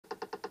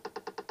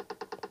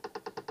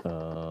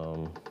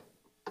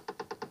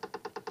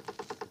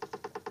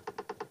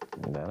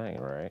That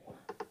ain't right.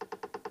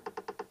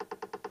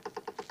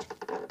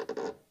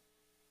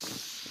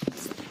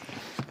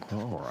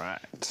 All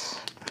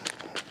right.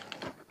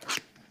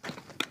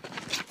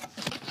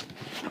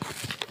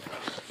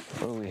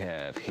 What do we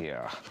have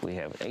here? We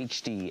have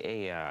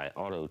HDMI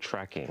auto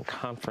tracking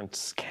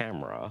conference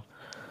camera.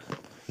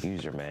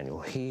 User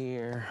manual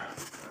here.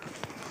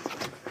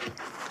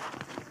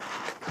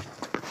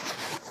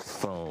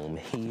 Foam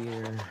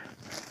here.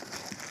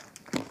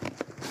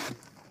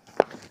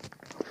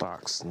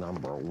 Box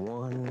number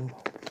 1.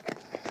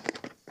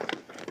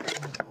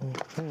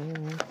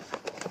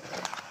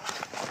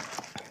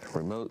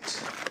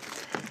 Remote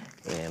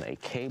and a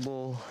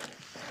cable.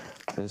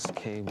 This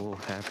cable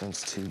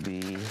happens to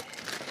be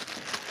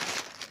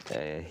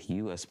a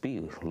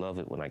USB. Love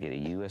it when I get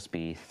a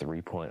USB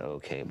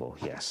 3.0 cable.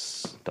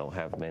 Yes, don't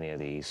have many of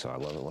these, so I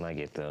love it when I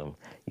get them.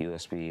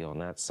 USB on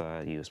that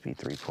side, USB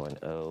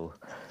 3.0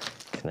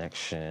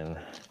 connection,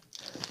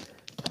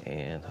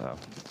 and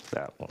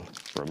that one.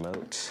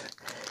 Remote.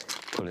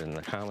 Put it in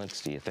the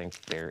comments. Do you think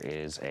there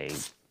is a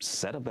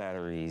set of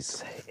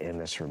batteries in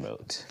this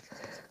remote?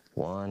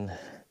 1,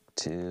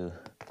 2,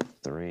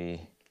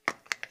 3.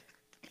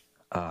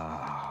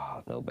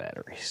 No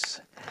batteries.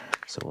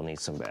 So we'll need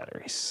some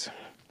batteries.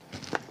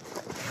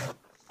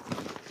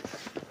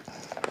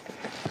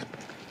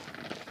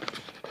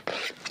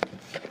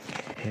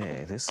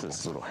 Okay, this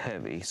is a little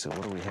heavy, so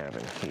what do we have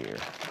in here?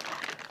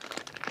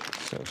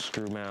 So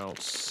screw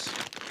mounts,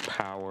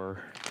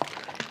 power,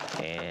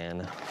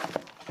 and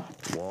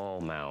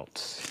wall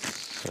mounts.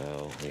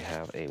 So we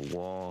have a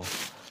wall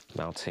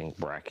mounting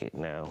bracket.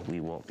 Now, we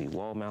won't be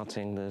wall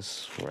mounting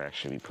this. We're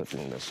actually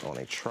putting this on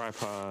a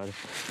tripod,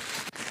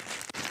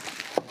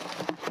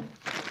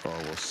 or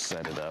we'll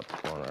set it up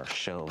on our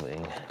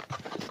shelving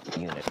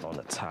unit on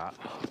the top.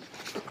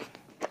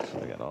 So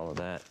we got all of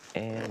that.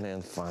 And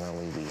then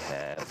finally we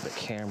have the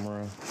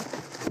camera.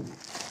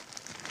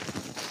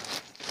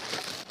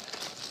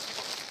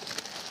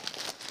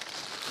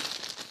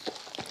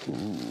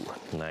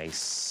 Ooh,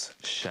 nice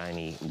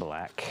shiny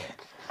black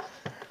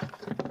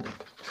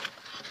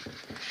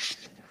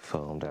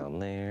foam down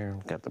there.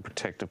 Got the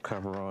protective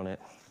cover on it.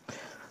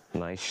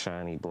 Nice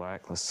shiny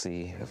black. Let's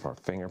see if our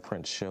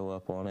fingerprints show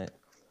up on it.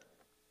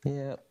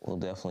 Yeah, we'll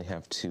definitely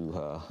have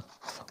to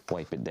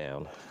wipe it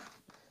down,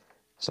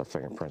 so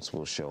fingerprints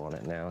will show on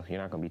it. Now, you're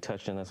not going to be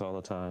touching this all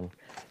the time,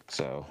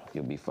 so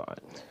you'll be fine.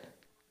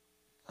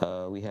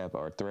 We have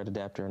our thread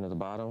adapter into the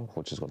bottom,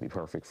 which is going to be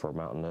perfect for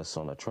mounting this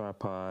on a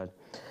tripod.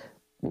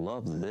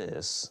 Love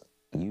this.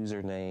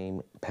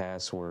 Username,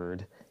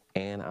 password,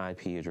 and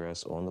IP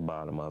address on the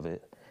bottom of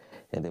it.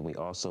 And then we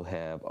also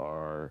have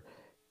our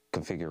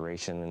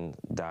configuration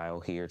dial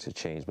here to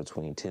change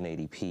between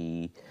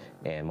 1080p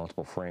and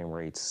multiple frame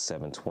rates,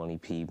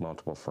 720p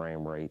multiple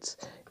frame rates,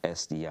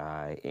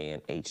 SDI,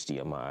 and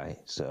HDMI.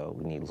 So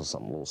we need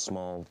something a little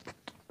small,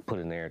 put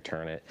in there,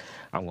 turn it.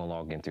 I'm gonna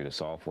log in through the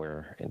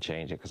software and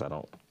change it because I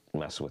don't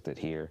mess with it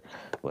here.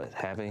 But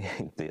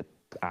having the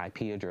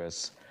IP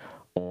address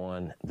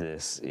on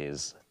this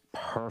is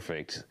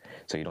perfect,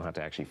 so you don't have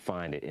to actually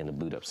find it in the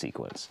boot up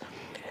sequence.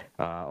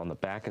 On the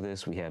back of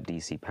this, we have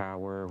DC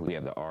power. We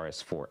have the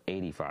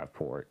RS485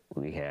 port.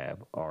 We have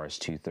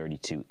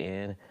RS232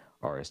 in,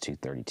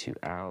 RS232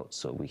 out,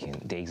 so we can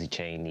daisy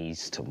chain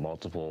these to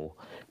multiple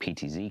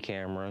PTZ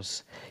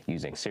cameras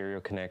using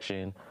serial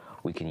connection.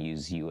 We can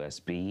use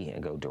USB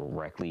and go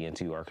directly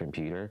into our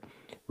computer.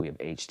 We have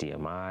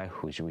HDMI,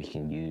 which we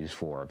can use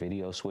for our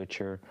video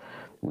switcher.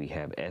 We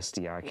have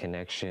SDI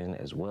connection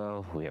as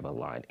well. We have a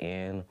line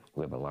in,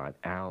 we have a line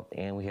out,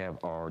 and we have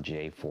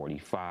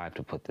RJ45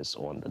 to put this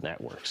on the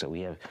network. So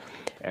we have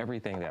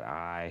everything that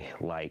I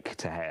like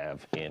to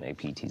have in a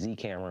PTZ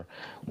camera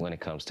when it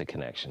comes to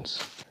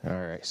connections. All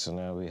right, so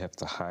now we have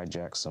to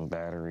hijack some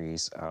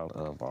batteries out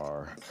of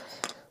our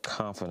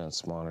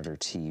Confidence Monitor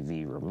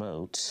TV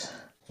remote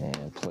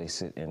and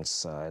place it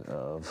inside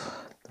of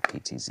the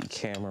PTZ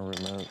camera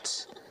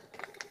remote.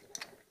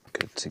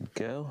 Good to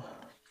go.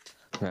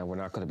 Now we're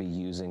not going to be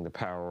using the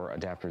power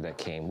adapter that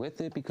came with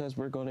it because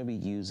we're going to be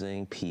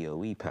using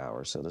PoE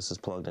power. So this is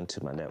plugged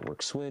into my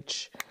network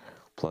switch,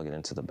 plug it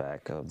into the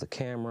back of the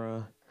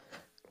camera,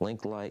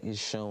 link light is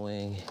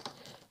showing,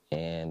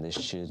 and this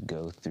should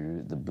go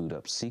through the boot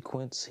up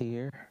sequence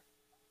here,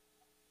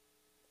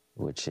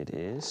 which it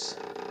is.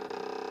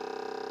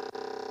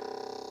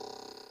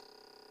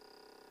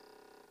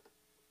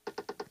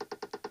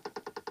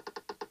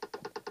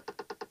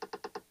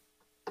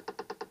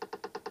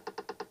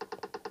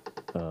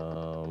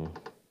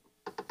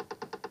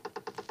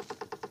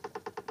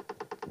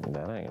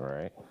 That ain't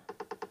right.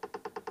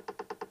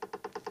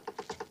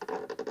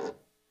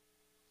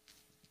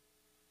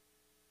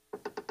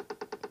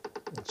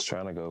 It's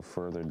trying to go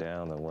further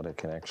down than what it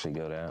can actually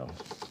go down.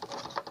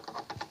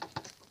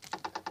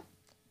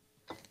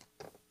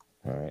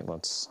 All right,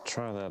 let's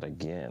try that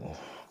again.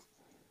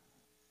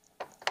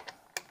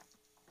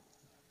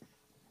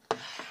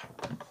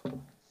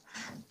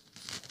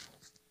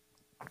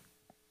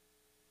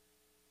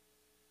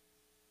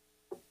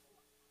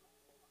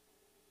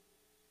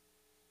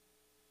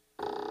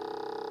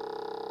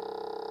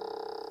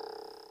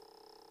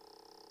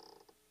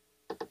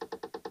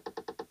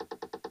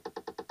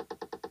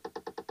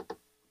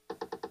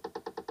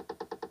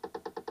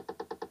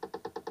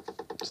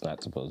 It's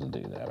not supposed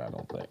to do that, I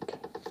don't think.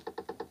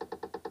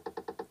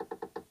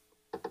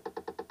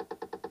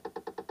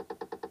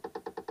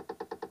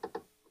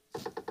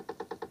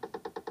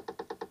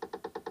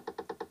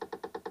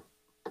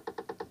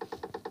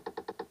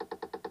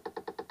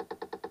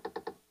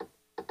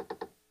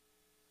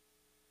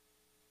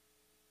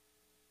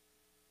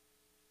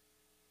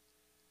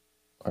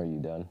 Are you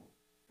done?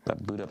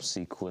 That boot up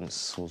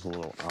sequence was a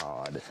little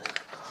odd.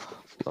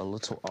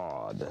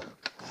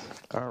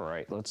 All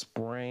right, let's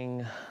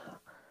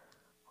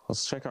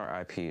check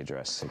our IP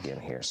address again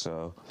here.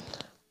 So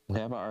we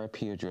have our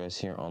IP address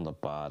here on the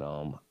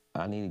bottom.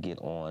 I need to get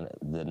on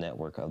the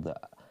network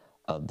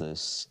of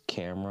this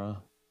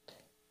camera,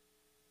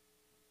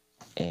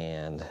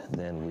 and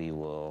then we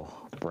will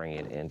bring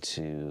it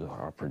into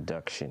our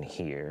production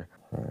here.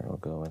 All right, we'll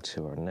go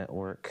into our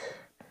network.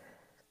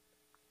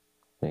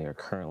 We are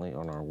currently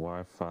on our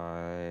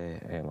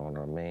Wi-Fi and on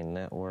our main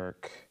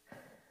network.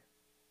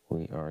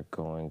 We are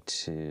going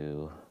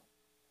to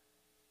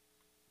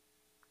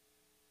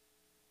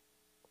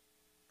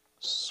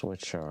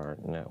switch our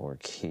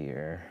network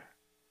here.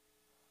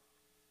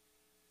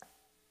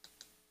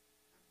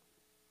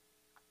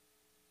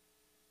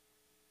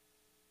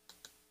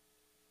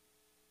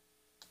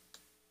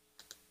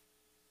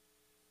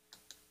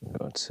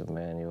 Go to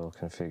manual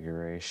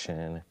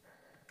configuration,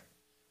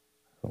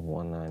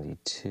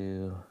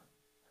 192,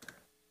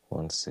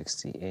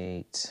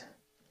 168.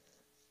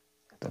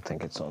 I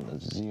think it's on the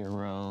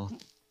 0,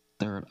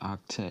 third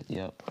octet,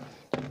 yep.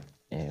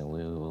 And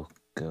we will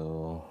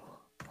go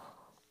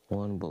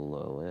one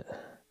below it.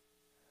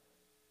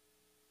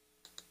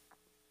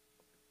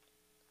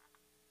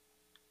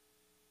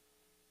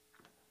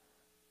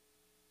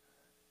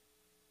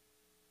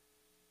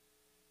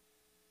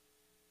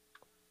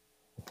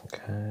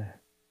 Okay.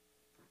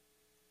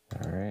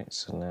 All right,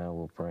 so now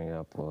we'll bring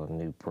up a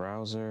new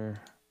browser.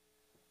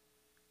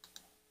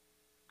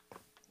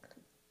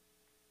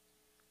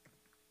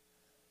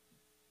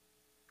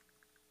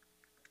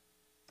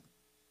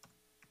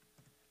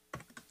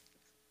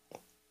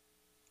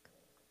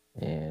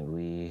 And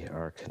we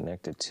are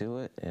connected to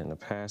it, and the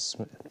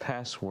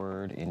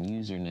password and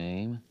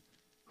username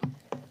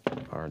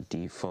are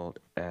default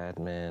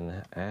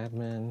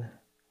admin.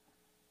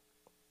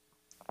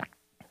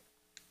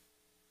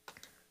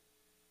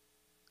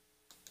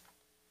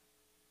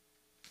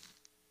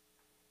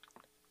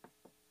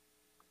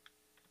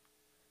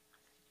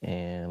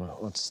 And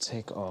let's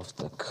take off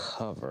the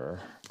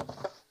cover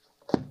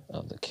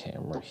of the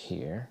camera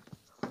here.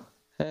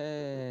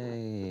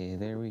 Hey,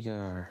 there we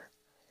go.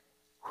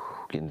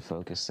 Getting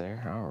focused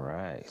there. All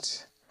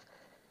right.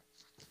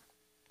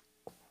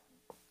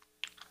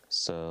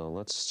 So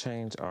let's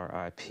change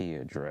our IP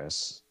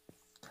address.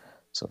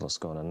 So let's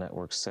go into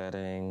network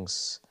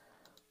settings.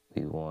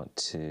 We want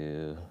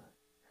to,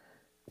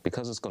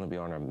 because it's going to be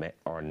on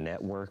our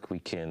network, we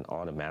can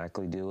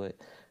automatically do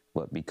it.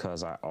 But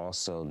because I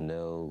also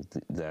know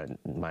that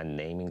my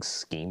naming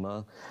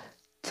schema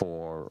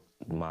for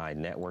my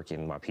network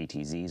and my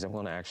PTZs, I'm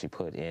going to actually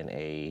put in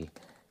a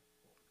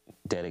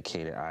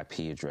dedicated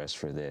IP address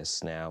for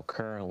this. Now,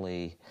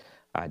 currently,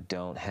 I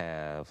don't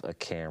have a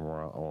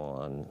camera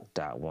on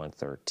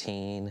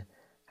 .113. I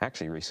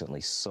actually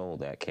recently sold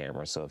that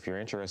camera. So if you're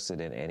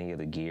interested in any of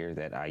the gear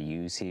that I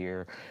use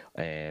here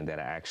and that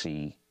I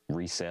actually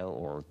resell,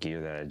 or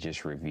gear that I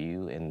just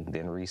review and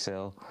then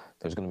resell,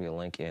 there's going to be a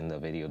link in the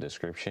video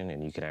description,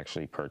 and you can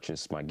actually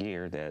purchase my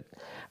gear that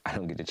I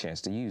don't get the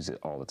chance to use it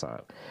all the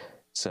time.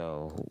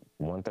 So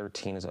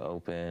 113 is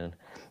open,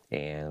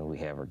 and we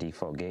have our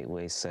default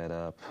gateway set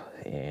up,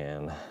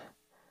 and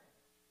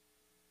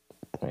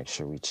make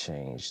sure we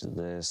change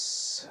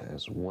this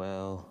as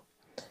well.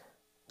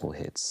 We'll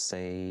hit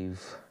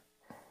save.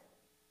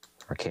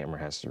 Our camera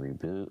has to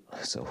reboot,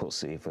 so we'll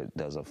see if it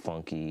does a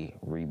funky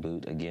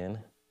reboot again.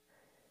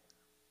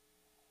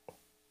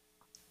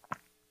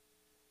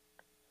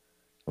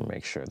 We'll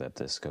make sure that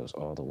this goes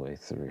all the way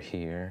through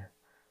here,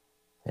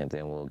 and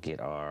then we'll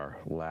get our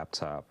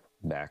laptop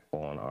back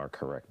on our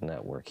correct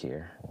network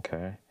here,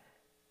 okay?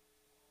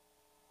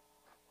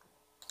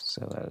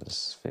 So that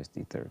is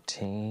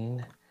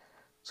 5013.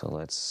 So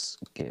let's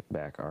get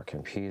back our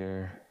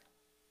computer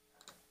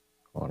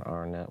on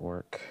our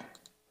network.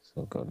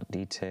 So go to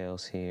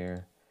details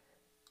here,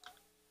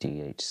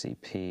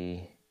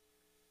 DHCP.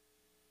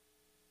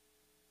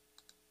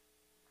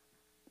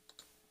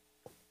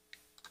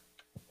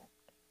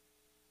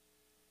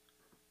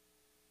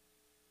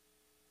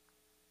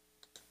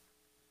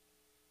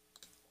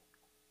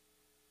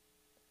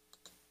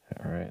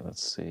 All right,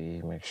 let's see,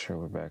 make sure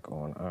we're back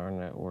on our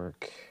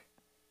network.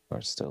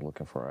 We're still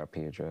looking for our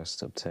IP address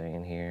to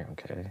obtain here,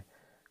 okay.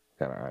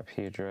 Got our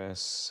IP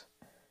address,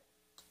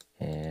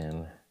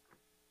 and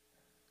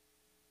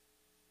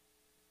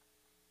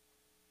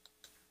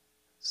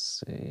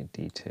let's see,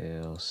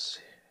 details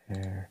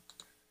here.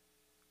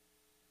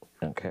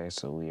 Okay,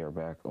 so we are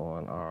back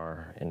on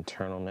our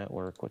internal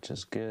network, which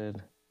is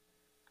good.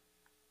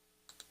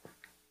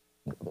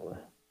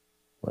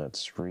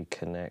 Let's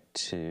reconnect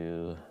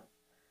to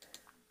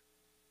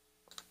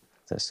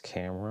this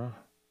camera.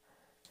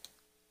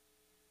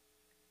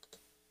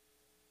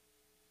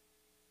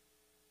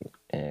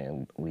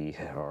 And we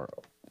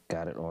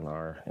got it on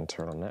our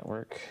internal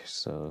network,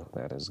 so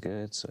that is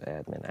good. So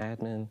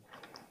admin.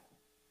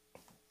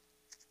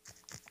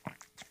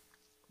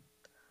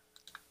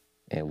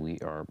 And we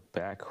are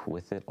back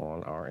with it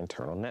on our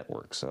internal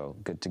network, so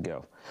good to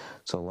go.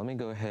 So let me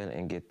go ahead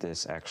and get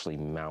this actually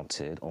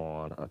mounted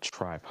on a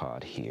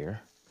tripod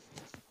here.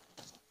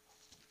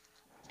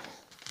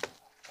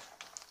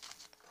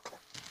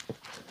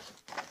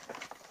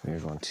 We're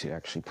going to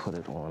actually put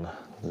it on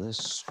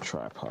this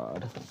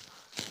tripod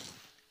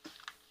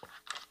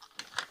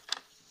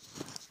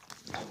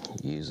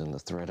using the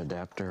thread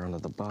adapter under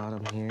the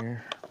bottom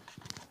here.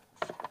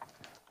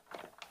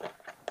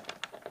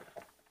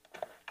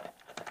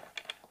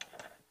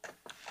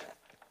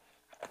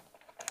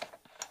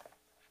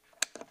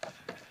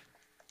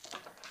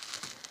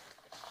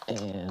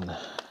 And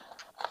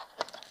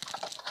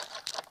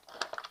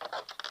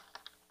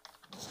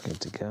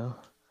good to go.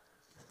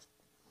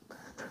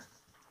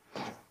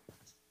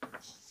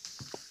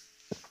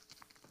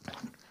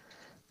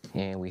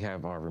 And we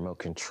have our remote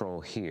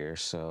control here,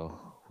 so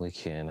we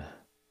can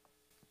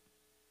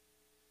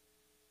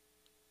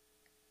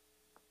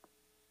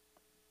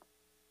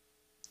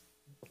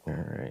all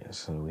right,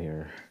 so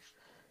we're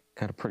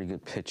got a pretty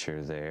good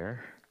picture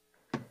there.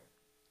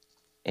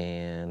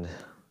 And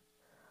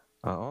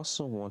I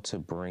also want to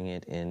bring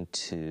it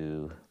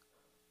into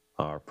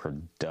our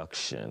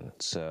production.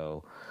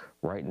 So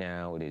right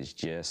now it is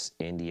just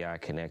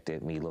NDI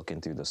connected, me looking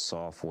through the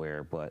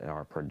software, but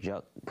our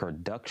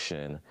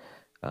production,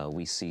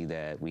 we see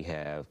that we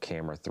have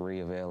camera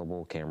 3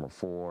 available, camera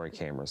 4, and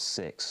camera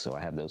 6. So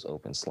I have those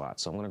open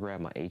slots. So I'm gonna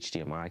grab my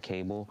HDMI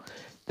cable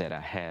that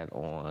I had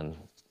on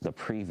the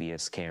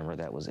previous camera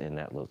that was in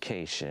that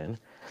location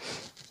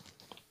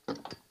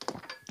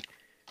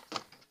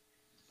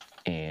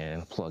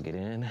and plug it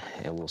in,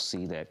 and we'll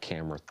see that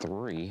camera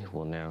 3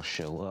 will now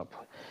show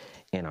up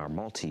in our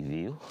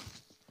multi-view.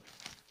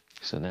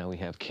 So now we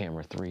have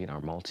camera 3 in our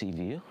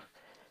multi-view,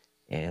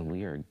 and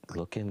we are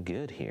looking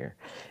good here.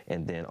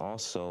 And then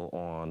also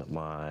on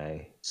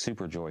my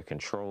SuperJoy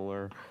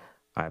controller,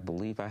 I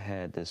believe I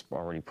had this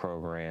already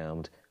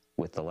programmed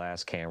with the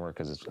last camera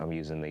because I'm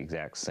using the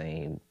exact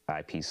same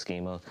IP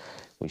schema.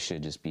 We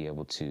should just be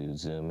able to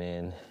zoom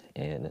in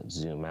and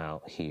zoom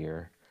out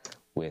here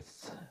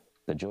with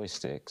the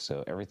joystick.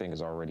 So everything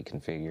is already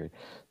configured.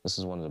 This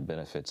is one of the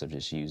benefits of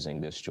just using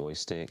this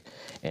joystick.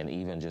 And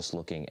even just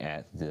looking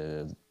at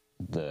the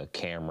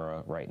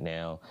camera right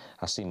now,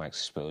 I see my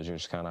exposure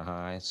is kind of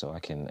high, so I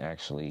can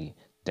actually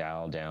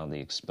dial down the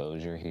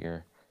exposure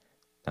here.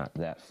 Not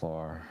that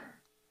far.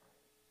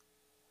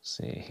 Let's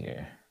see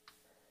here.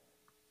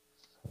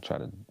 I'll try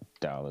to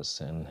dial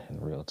this in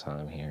real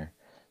time here.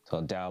 So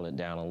I'll dial it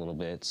down a little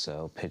bit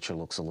so picture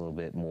looks a little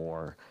bit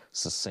more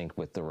succinct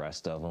with the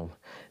rest of them.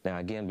 Now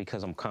again,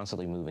 because I'm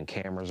constantly moving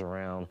cameras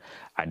around,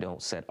 I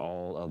don't set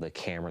all of the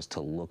cameras to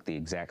look the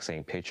exact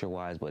same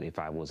picture-wise, but if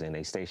I was in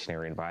a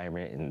stationary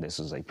environment and this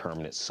is a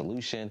permanent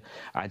solution,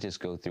 I just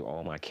go through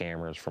all my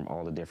cameras from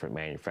all the different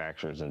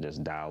manufacturers and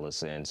just dial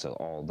this in so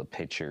all the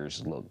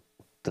pictures look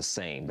the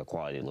same, the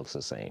quality looks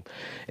the same.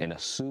 In a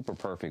super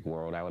perfect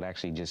world, I would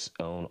actually just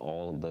own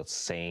all of the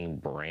same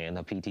brand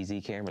of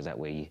PTZ cameras. That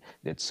way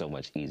it's so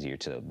much easier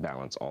to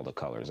balance all the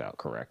colors out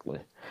correctly.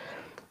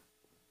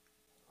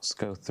 Let's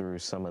go through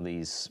some of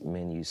these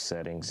menu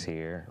settings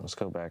here. Let's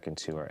go back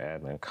into our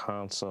admin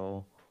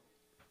console.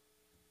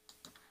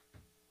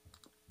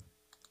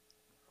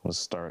 Let's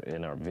start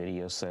in our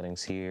video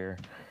settings here.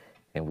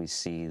 And we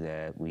see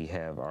that we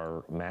have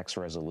our max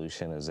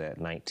resolution is at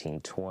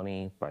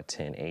 1920 by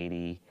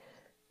 1080.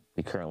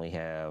 We currently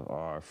have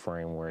our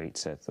frame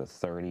rates at the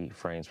 30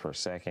 frames per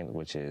second,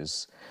 which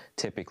is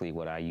typically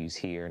what I use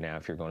here. Now,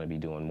 if you're going to be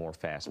doing more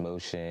fast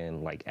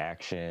motion, like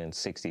action,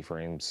 60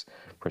 frames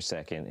per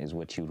second is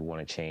what you'd want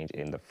to change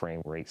in the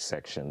frame rate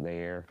section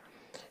there.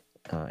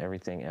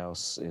 Everything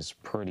else is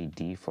pretty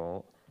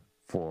default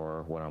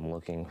for what I'm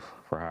looking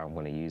for, how I'm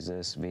going to use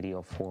this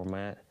video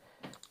format.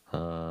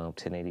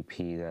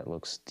 1080p, that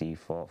looks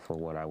default for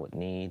what I would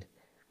need.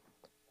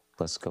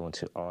 Let's go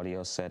into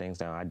audio settings.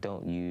 Now, I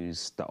don't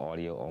use the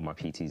audio on my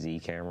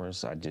PTZ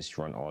cameras. I just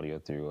run audio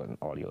through an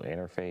audio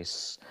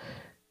interface.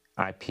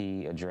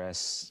 IP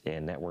address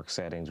and network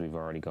settings, we've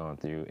already gone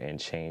through and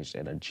changed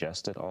and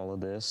adjusted all of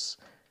this.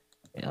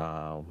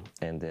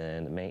 And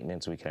then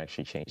maintenance, we can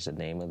actually change the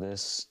name of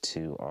this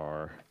to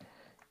our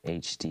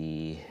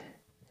HD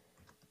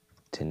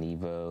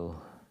Tenveo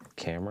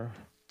camera.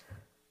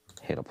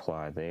 Hit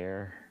apply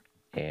there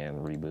and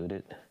reboot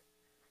it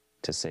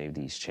to save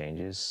these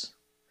changes.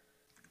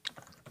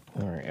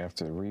 All right,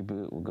 after the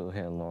reboot, we'll go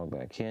ahead and log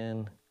back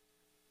in.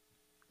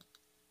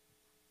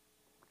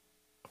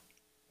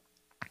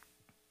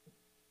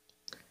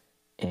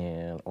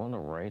 And on the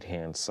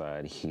right-hand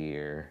side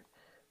here,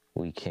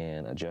 we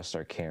can adjust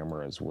our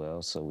camera as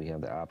well. So we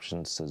have the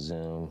options to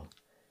zoom.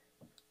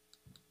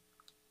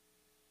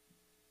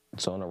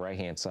 So on the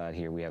right-hand side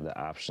here, we have the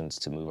options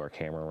to move our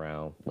camera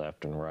around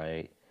left and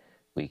right.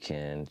 We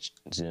can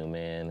zoom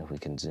in, we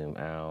can zoom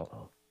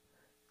out.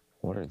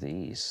 What are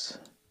these?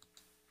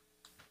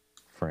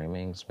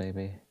 Framings,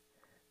 maybe?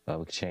 We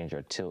can change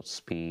our tilt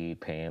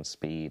speed, pan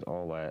speed,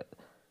 all that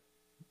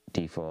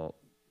default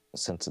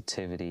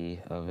sensitivity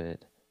of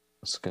it.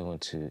 Let's go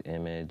into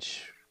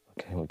image.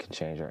 Okay, we can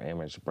change our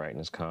image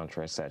brightness,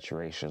 contrast,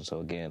 saturation. So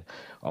again,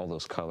 all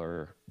those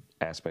color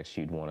aspects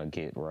you'd want to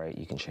get right,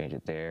 you can change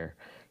it there.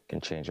 You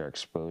can change our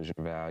exposure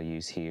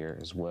values here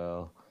as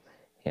well.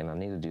 And I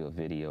need to do a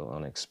video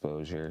on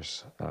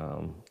exposures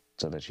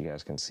so that you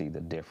guys can see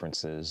the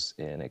differences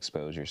in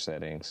exposure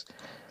settings.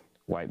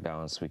 White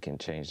balance, we can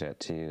change that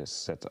too. It's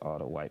set to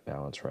auto white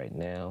balance right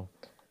now.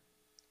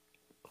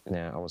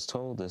 Now, I was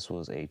told this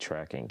was a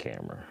tracking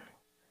camera.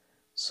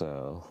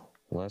 So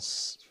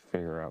let's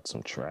figure out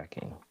some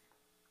tracking.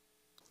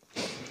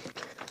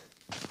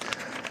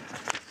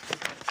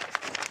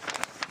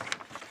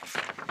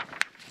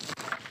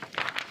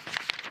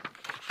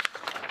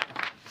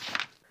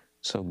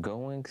 So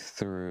going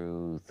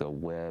through the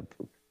web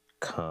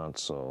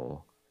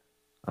console,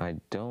 I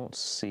don't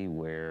see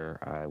where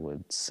I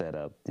would set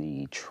up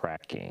the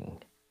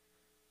tracking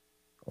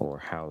or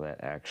how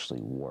that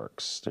actually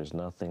works. There's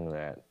nothing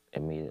that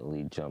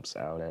immediately jumps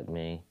out at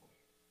me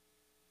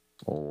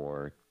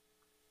or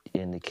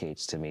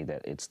indicates to me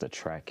that it's the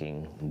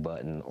tracking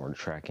button or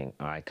tracking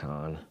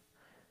icon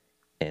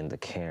in the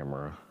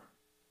camera.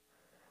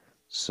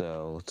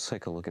 So let's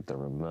take a look at the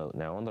remote.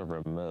 Now on the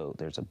remote,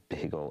 there's a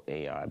big old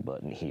AI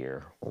button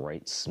here,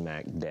 right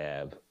smack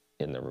dab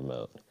in the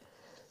remote.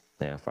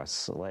 Now if I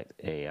select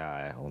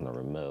AI on the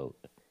remote,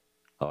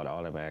 oh, it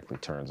automatically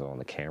turns on,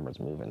 the camera's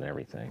moving and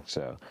everything.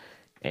 So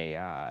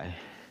AI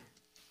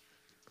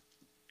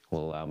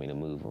will allow me to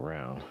move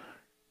around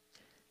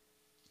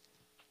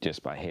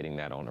just by hitting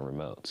that on the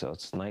remote. So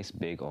it's nice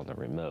big on the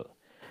remote.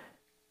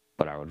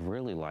 But I would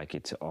really like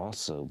it to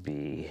also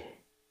be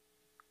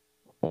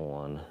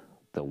on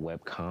the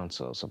web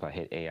console. So if I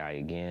hit AI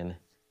again,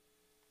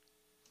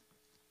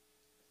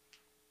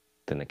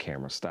 then the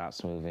camera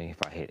stops moving. If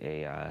I hit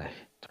AI,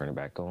 turn it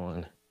back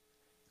on,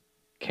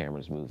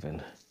 camera's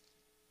moving.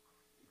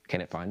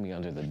 Can it find me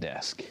under the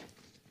desk?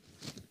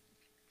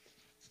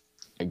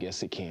 I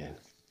guess it can.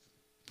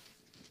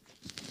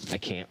 I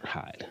can't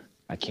hide.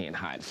 I can't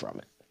hide from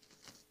it.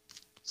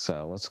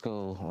 So let's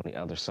go on the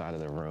other side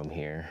of the room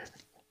here.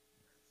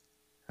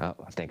 Oh,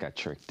 I think I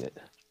tricked it.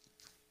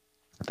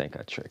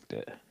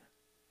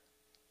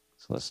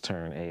 So let's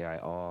turn AI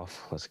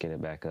off. Let's get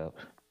it back up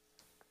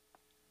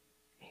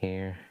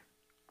here.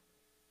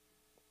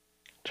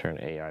 Turn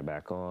AI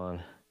back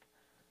on.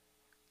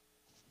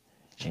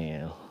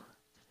 And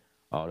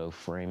auto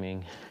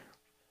framing.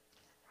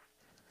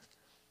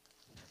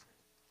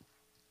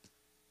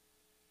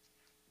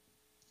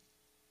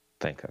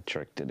 Think I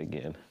tricked it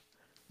again.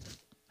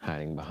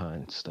 Hiding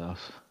behind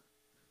stuff.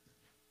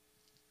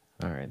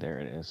 All right, there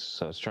it is.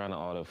 So it's trying to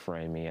auto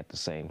frame me at the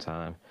same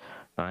time.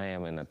 I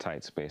am in a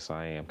tight space.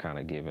 I am kind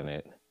of giving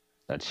it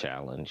a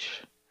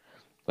challenge.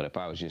 But if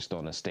I was just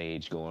on a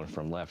stage going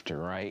from left to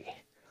right,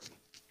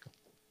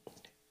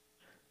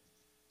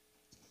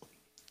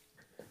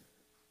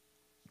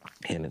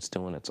 and it's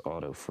doing its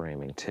auto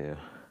framing too.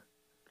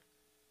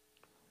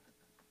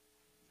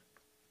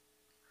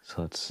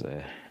 So let's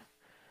see.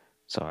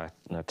 So I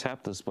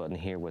tap this button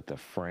here with the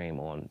frame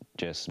on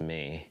just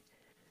me.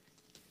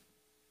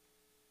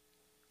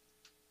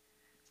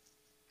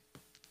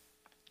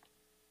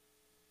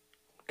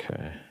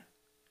 Okay.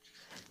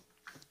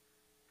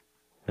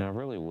 Now I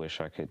really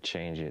wish I could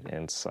change it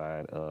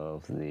inside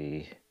of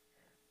the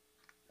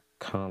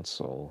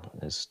console.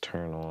 Is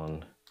turn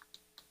on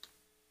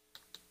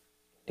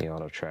the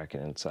auto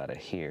tracking inside of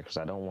here, because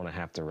I don't want to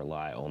have to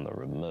rely on the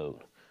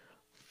remote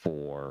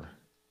for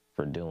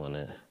doing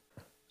it.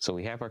 So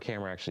we have our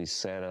camera actually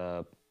set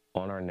up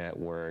on our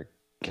network,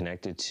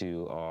 connected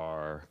to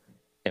our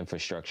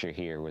infrastructure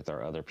here with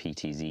our other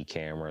PTZ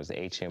cameras. The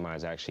HDMI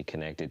is actually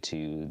connected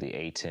to the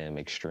ATEM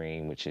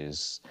Extreme, which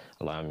is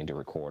allowing me to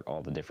record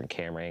all the different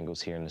camera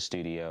angles here in the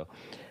studio.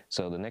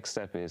 So the next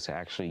step is to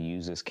actually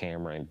use this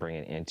camera and bring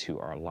it into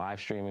our live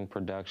streaming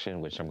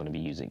production, which I'm going to be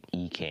using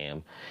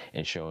Ecamm,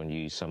 and showing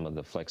you some of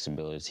the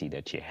flexibility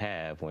that you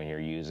have when you're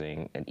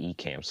using an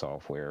Ecamm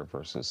software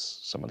versus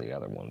some of the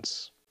other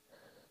ones.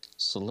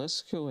 So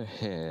let's go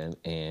ahead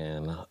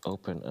and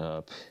open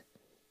up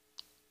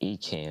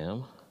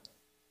Ecamm,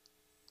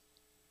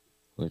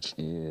 which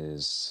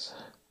is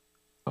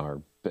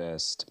our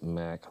best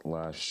Mac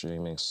live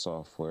streaming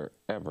software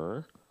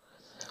ever.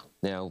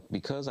 Now,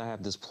 because I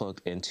have this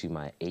plugged into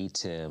my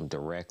ATEM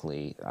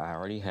directly, I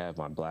already have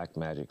my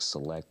Blackmagic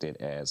selected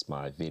as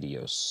my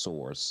video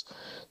source.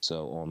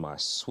 So on my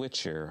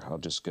switcher, I'll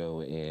just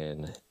go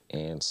in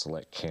and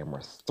select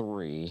camera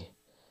 3.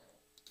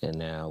 And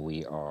now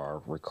we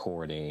are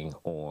recording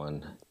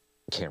on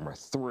camera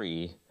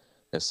 3,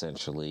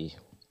 essentially,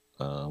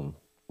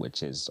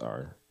 which is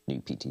our new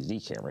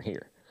PTZ camera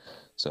here.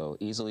 So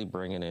easily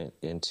bringing it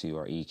into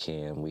our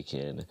Ecamm, we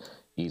can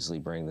easily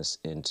bring this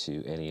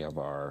into any of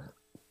our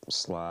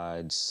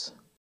slides.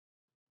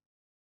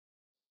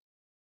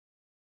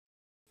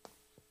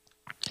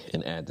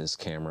 and add this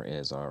camera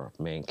as our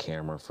main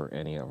camera for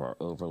any of our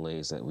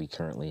overlays that we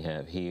currently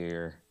have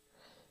here.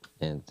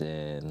 And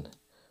then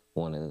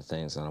one of the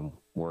things that I'm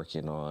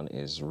working on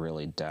is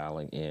really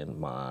dialing in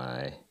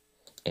my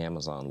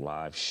Amazon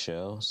Live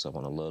show. So I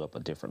want to load up a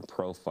different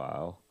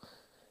profile.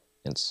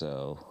 And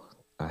so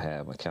I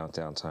have a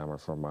countdown timer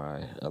for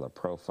my other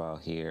profile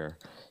here.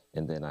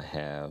 And then I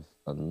have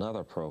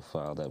another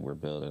profile that we're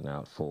building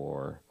out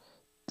for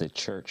the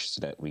church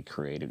that we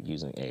created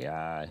using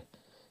AI.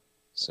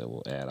 So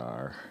we'll add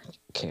our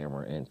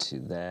camera into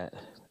that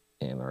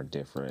and our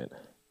different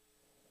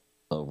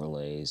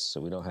overlays. So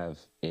we don't have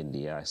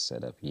NDI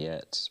set up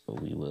yet, but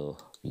we will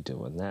be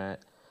doing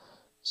that.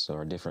 So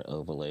our different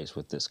overlays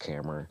with this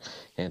camera.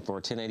 And for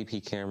a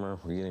 1080p camera,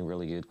 we're getting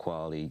really good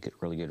quality,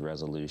 really good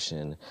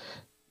resolution.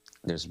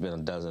 There's been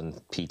a dozen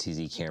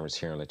PTZ cameras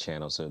here on the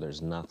channel, so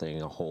there's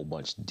nothing a whole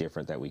bunch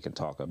different that we can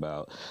talk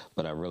about.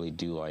 But I really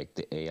do like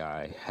the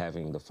AI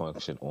having the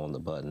function on the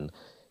button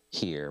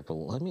here. But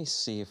let me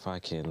see if I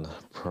can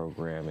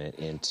program it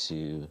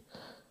into,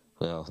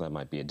 well, that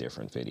might be a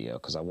different video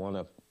because I want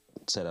to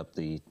set up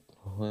the,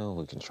 well,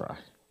 we can try.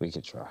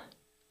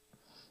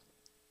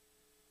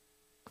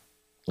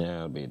 Yeah,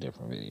 it'll be a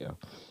different video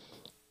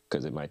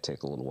because it might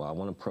take a little while. I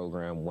want to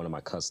program one of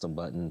my custom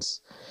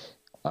buttons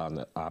on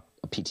the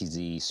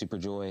PTZ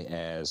SuperJoy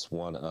as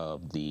one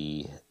of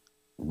the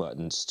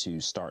buttons to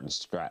start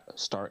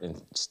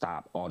and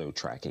stop auto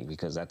tracking,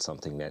 because that's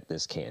something that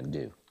this can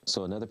do.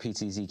 So another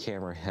PTZ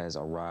camera has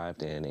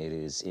arrived and it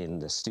is in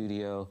the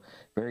studio.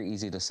 Very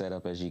easy to set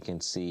up, as you can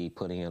see,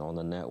 putting it on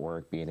the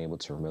network, being able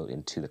to remote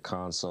into the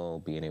console,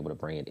 being able to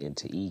bring it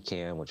into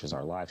Ecamm, which is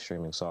our live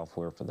streaming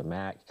software for the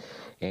Mac.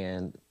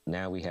 And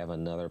now we have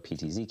another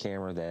PTZ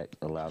camera that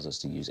allows us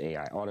to use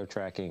AI auto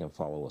tracking and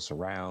follow us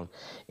around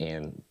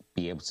and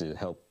be able to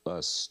help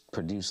us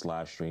produce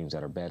live streams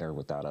that are better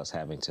without us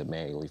having to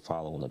manually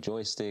follow on the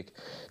joystick,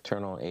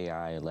 turn on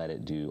AI and let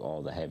it do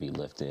all the heavy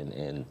lifting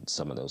in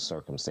some of those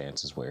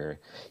circumstances where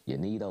you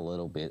need a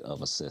little bit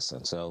of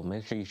assistance. So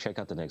make sure you check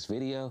out the next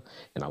video,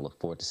 and I look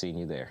forward to seeing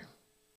you there.